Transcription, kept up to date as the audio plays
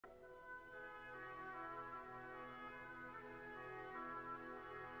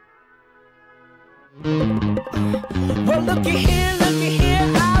Well, looky here,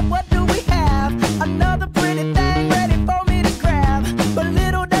 what do we have? Another pretty thing ready for me to grab. But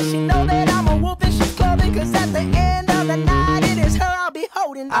little does she know that I'm a wolf in sheep's clothing. Cause at the end of the night, it is her I'll be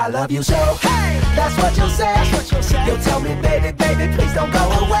holding. I love you so, hey, that's what you'll say. You'll tell me, baby, baby, please don't go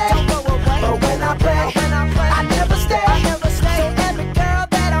away. But when I play, I never stay. So every girl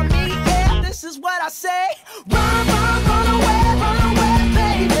that I meet, yeah, this is what I say. Run, run away,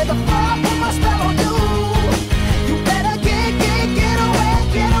 baby, before I put my spell on you. You better get away,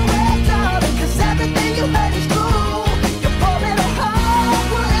 darling, cause everything you heard is true. Your poor little heart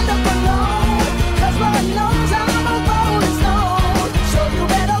will end up alone, cause Lord knows I'm a rolling stone. So you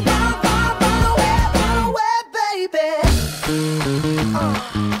better run away, baby.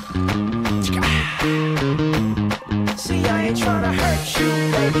 See, I ain't tryna hurt you,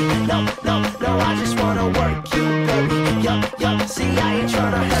 baby. No, I just wanna work you, baby. Yup, see, I ain't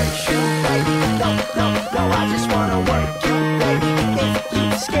tryna hurt you, baby. No, I just wanna work you.